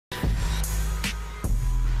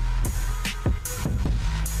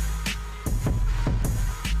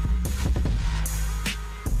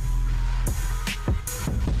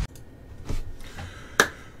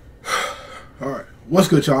What's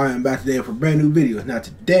good, y'all? I am back today for a brand new video. Now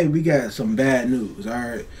today we got some bad news.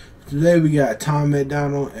 Alright, today we got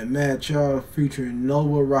MacDonald and Madchild featuring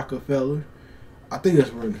Rockafeller. I think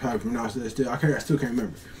that's how you pronounce it. Still, I still can't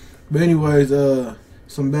remember. But anyways,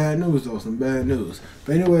 some bad news though. Some bad news.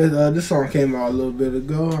 But anyways, this song came out a little bit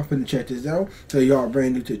ago. I'm finna check this out. So y'all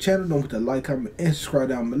brand new to the channel, don't forget to like, comment, and subscribe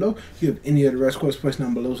down below. If you have any other requests, press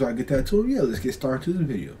down below so I get that to them. Yeah, let's get started to the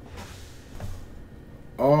video.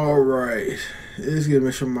 Alright, let's get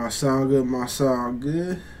make sure my sound good.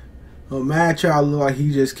 Madchild look like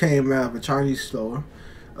he just came out of a Chinese store.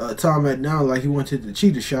 MacDonald like he went to the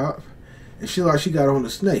cheetah shop, and she like she got on a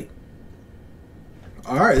snake.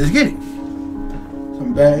 Alright, let's get it.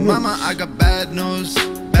 Some bad news. Mama, I got bad news.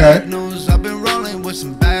 Bad news. I've been rolling with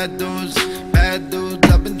some bad dudes. Bad dudes.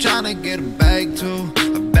 I've been trying to get a bag too.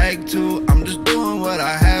 I'm just doing what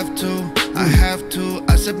I have to.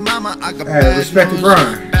 I said, Mama, I got bad respect news. The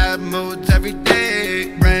grind. Bad moods every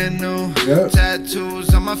day. Brand new.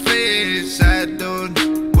 Tattoos on my face. Sad dude.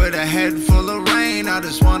 With a head full of rain. I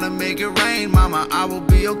just wanna make it rain. Mama, I will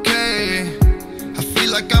be okay. I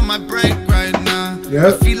feel like I might break right now.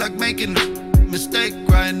 I feel like making a mistake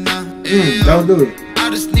right now. Don't do it. I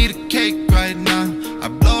just need a cake right now. I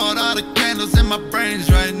blow out all the candles in my brains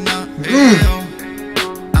right now.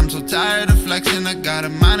 I'm so tired of flexing. I got a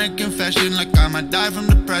minor confession, like I might die from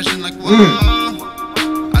depression. Like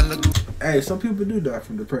whoa. I look. Hey, some people do die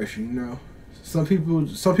from depression. You know, some people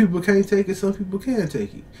can't take it. Some people can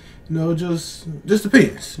take it. You know, just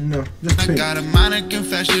depends. You know, just depends. I got a minor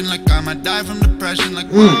confession, like I might die from depression. Like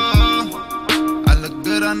whoa. I look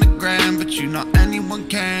good on the gram, but you know anyone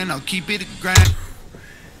can. I'll keep it a grand.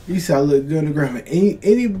 You said I look good on the gram.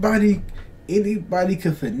 Anybody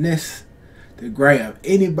can finesse the gram.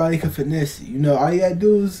 Anybody can finesse it. You know, all you gotta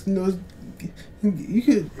do is, you know,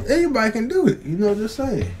 anybody can do it. You know, just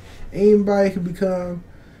saying. Anybody can become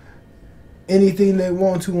anything they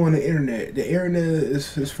want to on the internet. The internet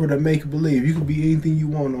is for the make believe. You can be anything you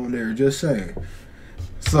want on there. Just saying.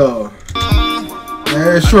 So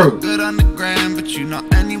that's true. Good on the gram, but you know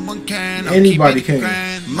anyone can. Anybody can.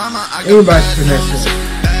 Mama, I got everybody bad can finesse it.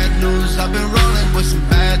 Bad news. I've been rolling with some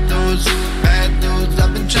bad dudes. Bad dudes.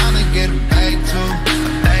 I've been trying to get a bag too.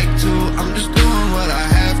 I'm just doing what I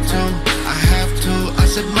have to. I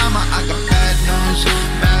said, Mama, I got bad news.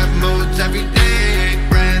 Bad moods every day.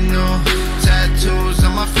 Brand new tattoos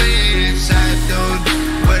on my face. Sad dude.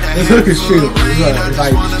 This hook is chill. It's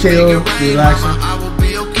like chill, relaxing. I will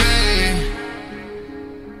be okay.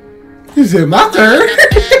 He said, my turn.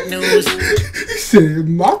 He said,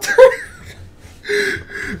 my turn.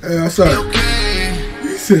 Sorry.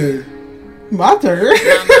 He said, my turn. Mama,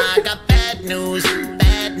 I got bad news.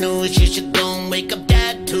 Bad news. You should go and wake up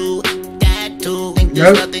dad too. Think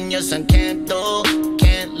there's nothing your son can't do.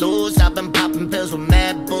 Can't lose. I've been popping pills with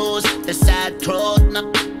mad bulls. The side troll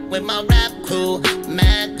with my rap crew.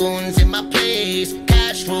 Mad goons in my place.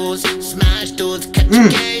 Cash rules. Smash dudes. Catch a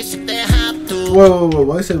case if they have to. Whoa.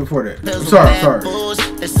 What I said before that? Sorry.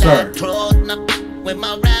 With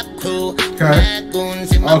my rap crew.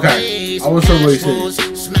 Okay. I was so what he said.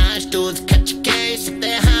 Smash dudes, catch a case if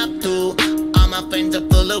they have to. All my friends are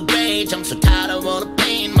full of rage. I'm so tired of all the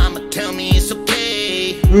pain. Mama tell me it's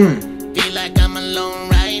okay. Feel like I'm alone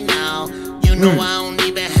right now. You know I don't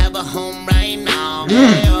even have a home right now.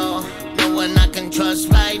 No one I can trust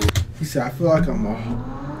right now. He said, I feel like I'm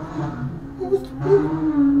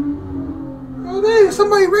oh dang,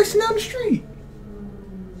 somebody racing down the street.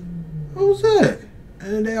 What was that?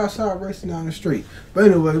 And they outside racing down the street. But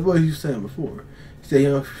anyway, what he was saying before. He said he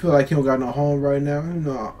don't feel like he don't got no home right now.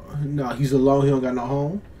 No, he's alone, he don't got no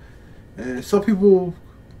home. And some people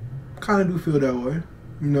kind of do feel that way.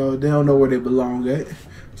 You know, they don't know where they belong at.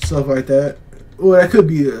 Stuff like that. Well, that could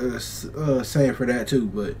be a saying for that too,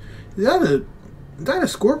 but is that a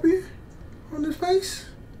scorpion on his face?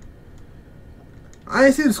 I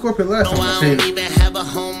ain't seen the scorpion last time I seen it. I don't even have a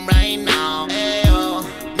home right now.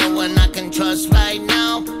 No one I can trust right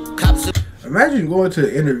now. Cops. Imagine going to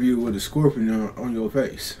an interview with a scorpion on your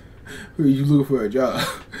face. You looking for a job.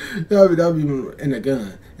 That'd be in a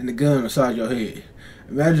gun beside your head.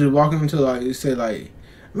 Imagine walking into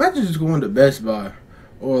imagine just going to Best Buy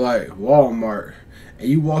or like Walmart and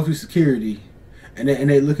you walk through security and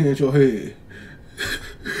they looking at your head.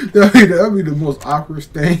 That'd be the most awkward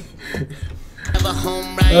thing.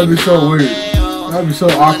 That'd be so weird. That'd be so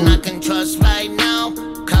awkward. I can trust right now.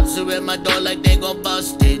 Cops are at my door like they gon'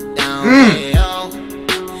 bust it down.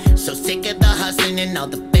 So sick of the hustling and all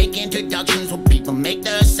the fake introductions where people make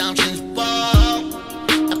their assumptions. Whoa,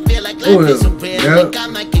 I feel like life isn't real. Think I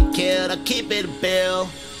might get killed. I keep it a bill.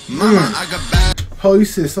 Mama, I got bad. Oh, you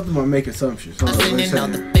said something about make assumptions. Hold on, what you all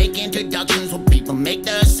the saying? fake introductions where people make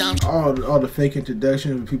their assumptions. All the fake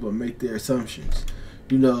introductions when people make their assumptions.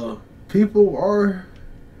 You know, people are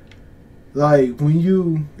like, when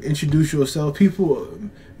you introduce yourself, people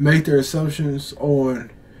make their assumptions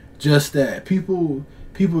on just that. People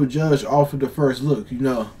judge off of the first look. You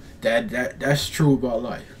know, that's true about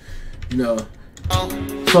life. You know.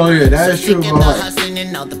 So yeah, that is true about life.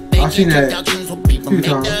 I've seen that a few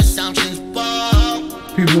times.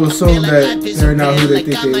 People assume that they're not who they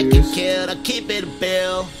think they is.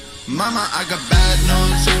 Mama, I got bad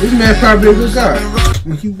news. This man probably a good guy.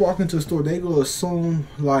 When he walk into a store, they go assume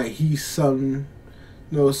like he's something,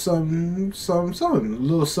 you know, something, a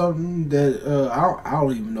little something that I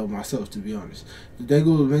don't even know myself, to be honest. They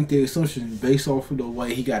go make their assumptions based off of the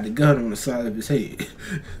way he got the gun on the side of his head,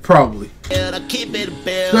 probably.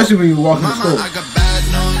 Especially when you walk in the store. Mama, I got bad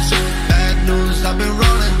news. I've been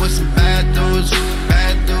rolling with some bad dudes.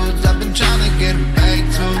 I've been trying to get them back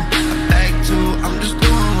to. I'm just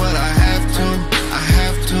doing what I have to.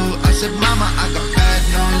 I said, Mama, I got bad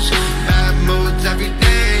news. Bad moods every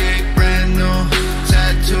day, brand new.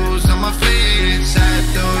 Tattoos on my feet, sad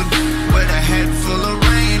dude. With a head full of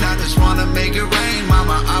rain, I just wanna make it rain.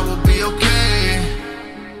 Mama, I will be okay.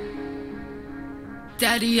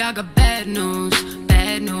 Daddy, I got bad news.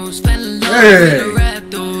 Fell in love with a rap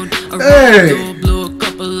dude. A rap dude, blew a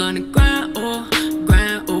couple $100 grand, oh.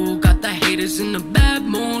 Got the haters in a bad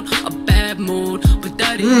mood. But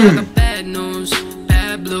daddy, I got bad news.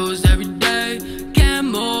 Bad blues every day. Can't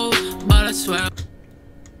move, but I swear.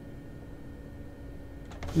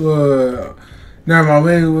 Never mind,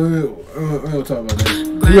 we ain't talk about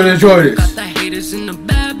that. We're gonna enjoy this. Got the haters in a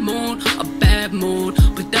bad mood.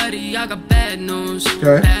 But daddy, I got bad news.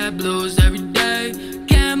 Okay. Bad blues every day.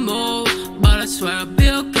 Can't move, but I swear I'll be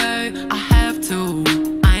okay. I have to.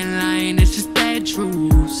 I ain't lying, it's just bad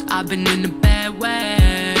truths. I've been in a bad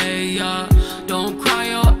way, yeah. Don't cry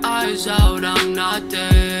your eyes out, I'm not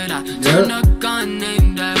dead. I turn a gun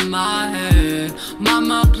aimed at my head.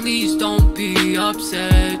 Mama, please don't be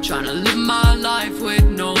upset. Tryna live my life with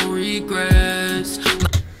no regrets.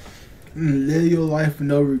 Live your life with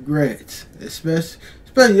no regrets.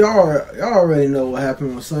 Especially y'all already know what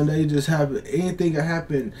happened on Sunday. It just happened. Anything can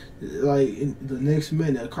happen like in the next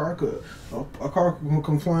minute. A car could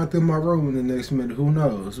come flying through my room in the next minute. Who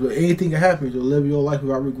knows? But anything can happen. You'll live your life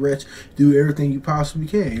without regrets. Do everything you possibly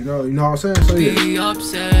can. You know what I'm saying? So yeah. Be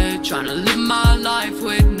upset, trying to live my life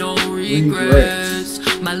with no regrets.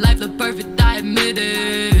 My life look perfect, I admit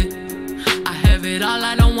it. I have it all,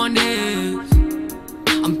 I don't want it.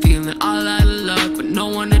 I'm feeling all out of luck, but no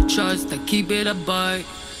one to trust. I keep it a buck.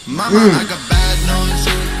 Mama, I got bad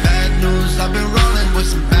news. I've been rolling with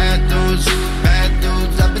some bad dudes.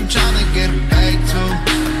 I've been trying to get them back to.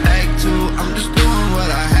 I'm just doing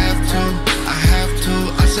what I have to.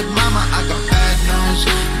 I said, Mama, I got bad news.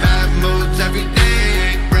 Bad moods every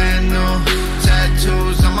day, brand new.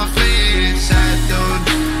 Tattoos on my feet, sad dude.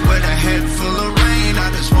 With a head full of rain,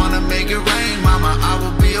 I just wanna make it rain. Mama, I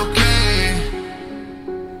will be okay.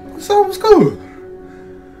 So it's cool.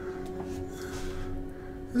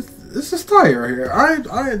 This is tight right here.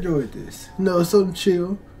 I enjoyed this. You know, something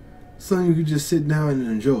chill, something you can just sit down and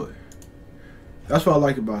enjoy. That's what I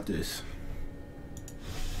like about this.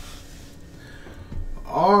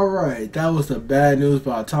 Alright, that was the bad news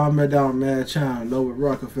by Tom MacDonald, Madchild, no with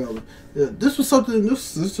Rockafeller. This was something,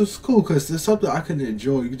 this was cool because it's something I can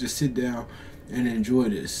enjoy. You can just sit down and enjoy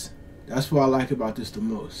this. That's what I like about this the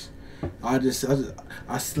most. I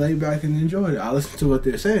lay back and enjoy it. I listen to what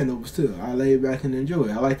they're saying though, but still, I lay back and enjoy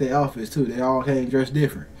it. I like their outfits too. They all came dressed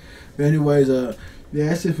different. But anyways, yeah,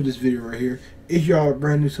 that's it for this video right here. If y'all are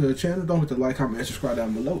brand new to the channel, don't forget to like, comment, and subscribe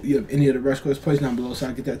down below. You have any of the rest of this place down below, so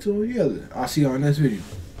I get that too. Yeah, I'll see y'all in the next video.